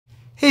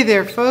Hey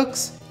there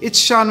folks, it's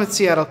Sean with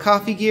Seattle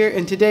Coffee Gear,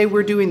 and today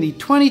we're doing the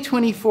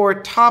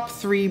 2024 Top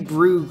 3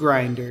 Brew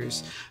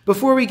Grinders.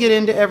 Before we get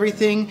into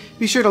everything,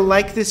 be sure to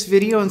like this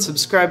video and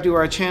subscribe to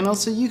our channel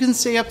so you can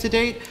stay up to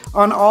date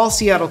on all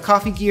Seattle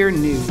Coffee Gear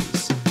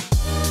news.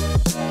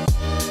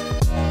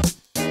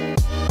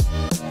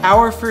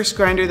 Our first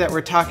grinder that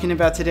we're talking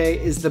about today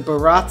is the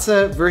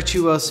Baratza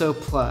Virtuoso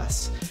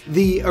Plus.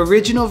 The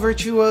original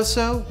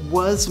Virtuoso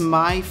was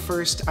my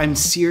first I'm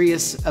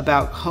serious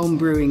about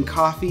homebrewing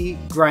coffee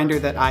grinder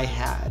that I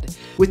had.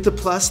 With the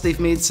Plus, they've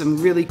made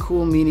some really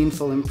cool,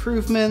 meaningful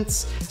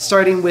improvements,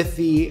 starting with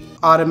the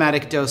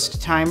automatic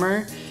dosed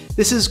timer.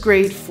 This is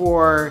great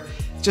for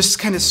just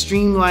kind of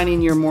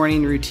streamlining your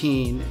morning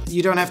routine.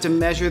 You don't have to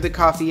measure the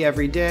coffee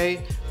every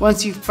day.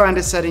 Once you find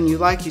a setting you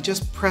like, you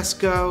just press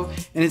go,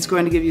 and it's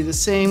going to give you the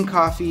same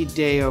coffee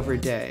day over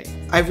day.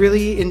 I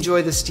really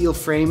enjoy the steel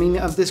framing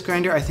of this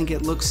grinder. I think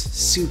it looks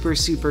super,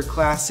 super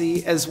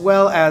classy, as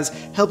well as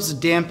helps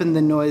dampen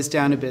the noise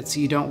down a bit so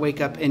you don't wake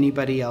up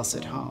anybody else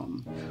at home.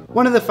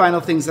 One of the final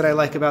things that I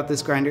like about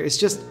this grinder is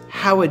just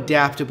how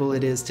adaptable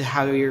it is to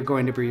how you're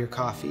going to brew your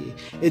coffee.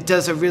 It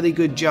does a really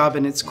good job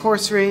in its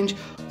coarse range,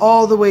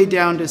 all the way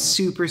down to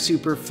super,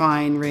 super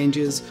fine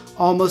ranges,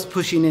 almost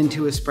pushing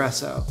into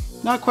espresso.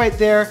 Not quite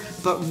there,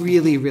 but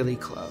really, really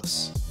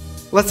close.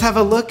 Let's have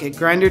a look at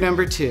grinder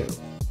number 2.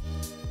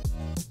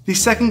 The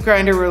second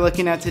grinder we're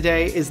looking at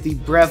today is the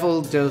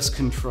Breville Dose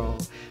Control.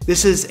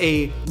 This is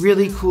a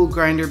really cool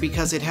grinder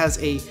because it has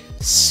a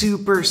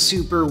super,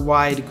 super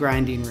wide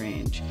grinding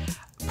range.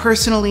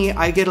 Personally,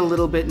 I get a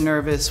little bit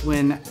nervous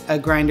when a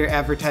grinder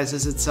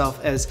advertises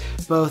itself as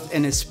both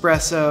an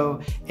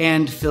espresso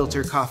and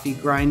filter coffee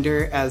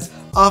grinder, as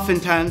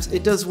oftentimes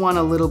it does one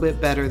a little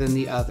bit better than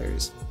the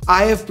others.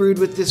 I have brewed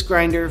with this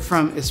grinder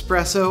from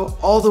espresso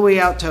all the way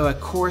out to a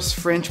coarse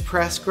French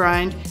press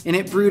grind, and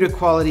it brewed a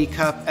quality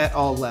cup at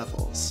all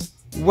levels.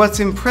 What's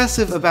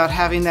impressive about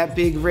having that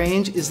big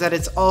range is that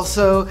it's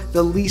also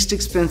the least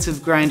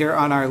expensive grinder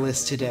on our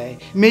list today,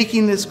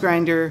 making this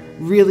grinder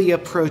really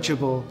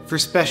approachable for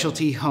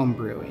specialty home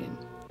brewing.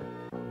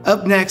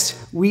 Up next,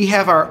 we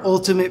have our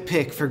ultimate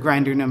pick for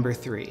grinder number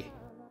 3.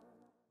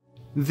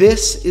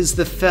 This is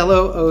the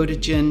Fellow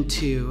Ode Gen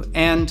 2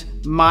 and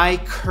my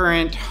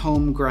current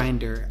home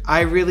grinder.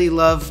 I really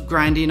love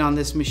grinding on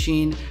this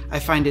machine. I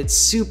find it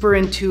super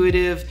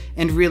intuitive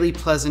and really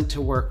pleasant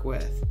to work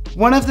with.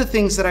 One of the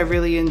things that I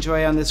really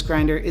enjoy on this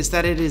grinder is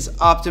that it is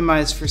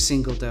optimized for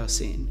single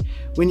dosing.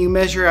 When you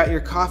measure out your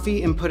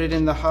coffee and put it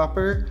in the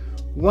hopper,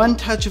 one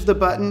touch of the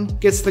button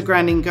gets the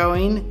grinding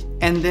going,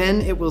 and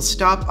then it will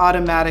stop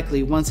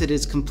automatically once it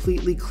is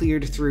completely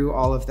cleared through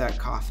all of that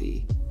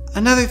coffee.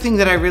 Another thing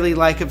that I really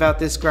like about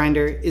this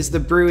grinder is the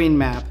brewing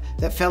map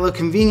that Fellow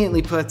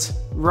conveniently puts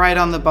right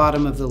on the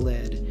bottom of the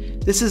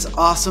lid. This is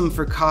awesome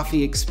for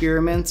coffee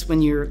experiments.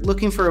 When you're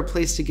looking for a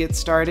place to get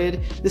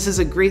started, this is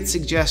a great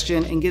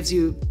suggestion and gives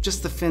you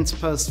just the fence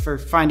post for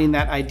finding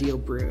that ideal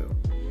brew.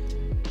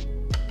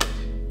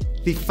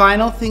 The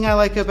final thing I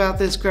like about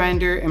this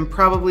grinder, and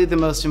probably the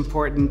most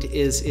important,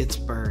 is its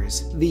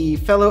burrs. The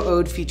Fellow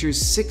Ode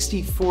features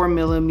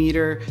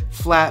 64mm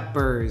flat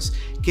burrs,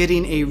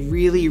 getting a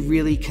really,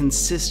 really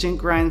consistent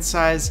grind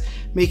size,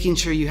 making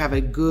sure you have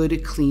a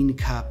good, clean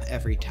cup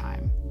every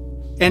time.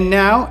 And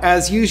now,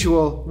 as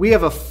usual, we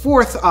have a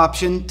fourth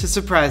option to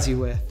surprise you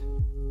with.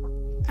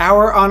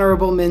 Our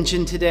honorable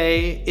mention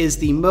today is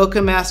the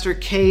Moccamaster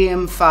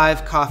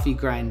KM5 coffee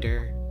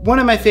grinder. One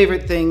of my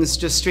favorite things,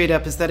 just straight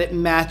up, is that it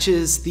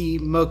matches the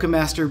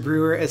Moccamaster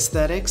brewer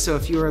aesthetic. So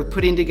if you are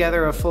putting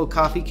together a full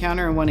coffee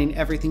counter and wanting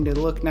everything to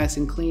look nice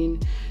and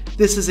clean,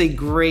 this is a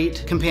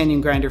great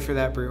companion grinder for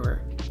that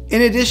brewer.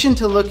 In addition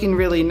to looking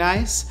really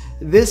nice,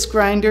 this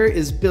grinder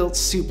is built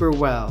super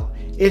well.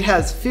 It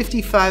has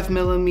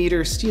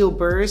 55mm steel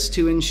burrs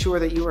to ensure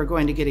that you are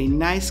going to get a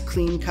nice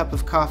clean cup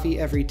of coffee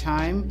every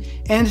time.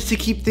 And to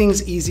keep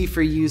things easy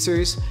for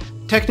users,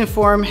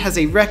 Technivorm has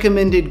a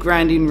recommended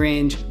grinding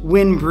range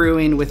when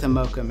brewing with a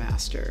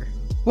Moccamaster.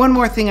 One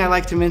more thing I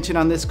like to mention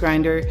on this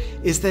grinder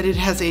is that it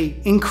has an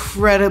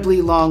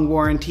incredibly long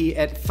warranty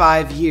at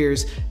 5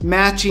 years,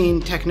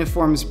 matching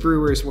Technivorm's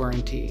brewer's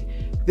warranty.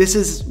 This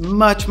is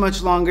much,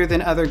 much longer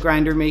than other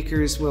grinder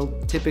makers will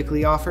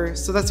typically offer,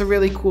 so that's a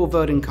really cool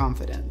vote in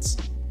confidence.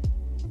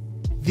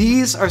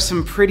 These are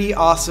some pretty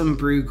awesome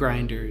brew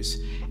grinders.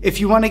 If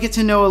you want to get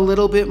to know a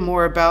little bit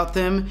more about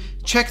them,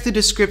 check the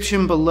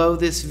description below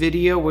this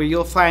video where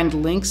you'll find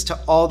links to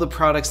all the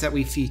products that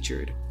we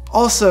featured.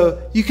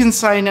 Also, you can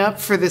sign up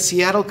for the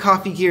Seattle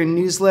Coffee Gear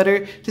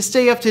newsletter to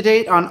stay up to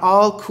date on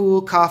all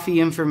cool coffee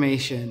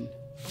information.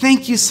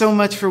 Thank you so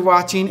much for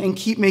watching, and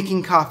keep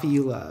making coffee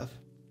you love.